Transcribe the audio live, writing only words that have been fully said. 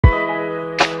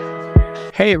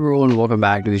Hey everyone, welcome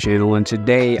back to the channel, and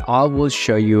today I will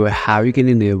show you how you can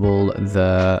enable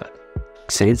the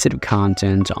sensitive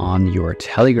content on your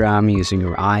Telegram using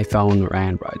your iPhone or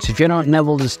Android. So if you don't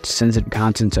enable this sensitive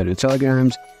content on your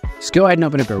Telegrams, just go ahead and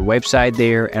open up your website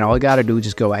there, and all you gotta do is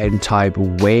just go ahead and type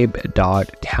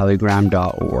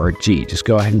web.telegram.org. Just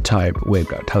go ahead and type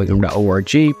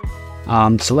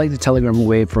web.telegram.org. Select the Telegram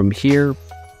web from here.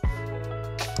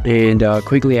 And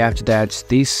quickly after that,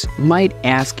 this might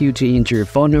ask you to enter your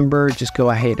phone number. Just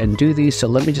go ahead and do this. So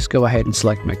let me just go ahead and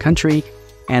select my country,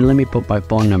 and let me put my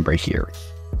phone number here.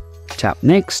 Tap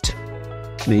next.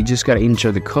 Then you just got to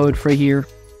enter the code for here.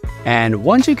 And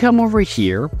once you come over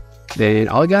here, then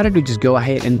all you got to do is just go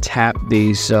ahead and tap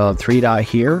this three dot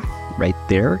here, right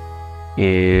there.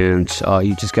 And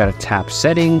you just got to tap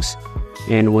settings.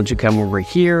 And once you come over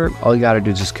here, all you gotta do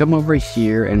is just come over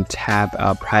here and tap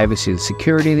privacy and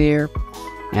security there.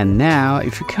 And now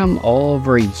if you come all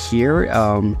over here,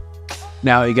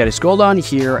 now you gotta scroll down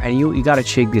here, and you gotta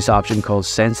check this option called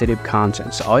sensitive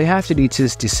content. So all you have to do is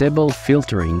just disable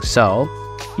filtering. So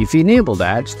if you enable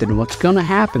that, then what's gonna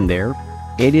happen there,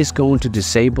 it is going to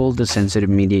disable the sensitive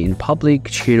media in public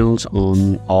channels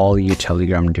on all your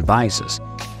Telegram devices.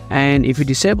 And if you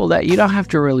disable that, you don't have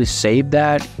to really save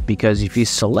that, because if you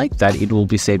select that, it will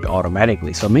be saved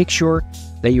automatically. So make sure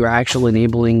that you're actually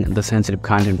enabling the sensitive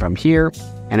content from here.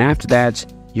 And after that,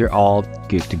 you're all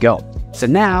good to go. So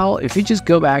now, if you just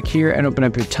go back here and open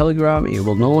up your Telegram, it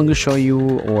will no longer show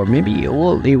you, or maybe it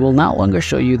will not longer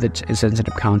show you the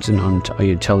sensitive content on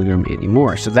your Telegram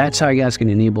anymore. So that's how you guys can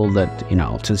enable that,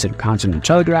 sensitive content on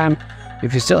Telegram.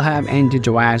 If you still have anything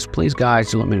to ask, please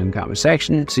guys, let me know in the comment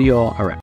section. See you all around.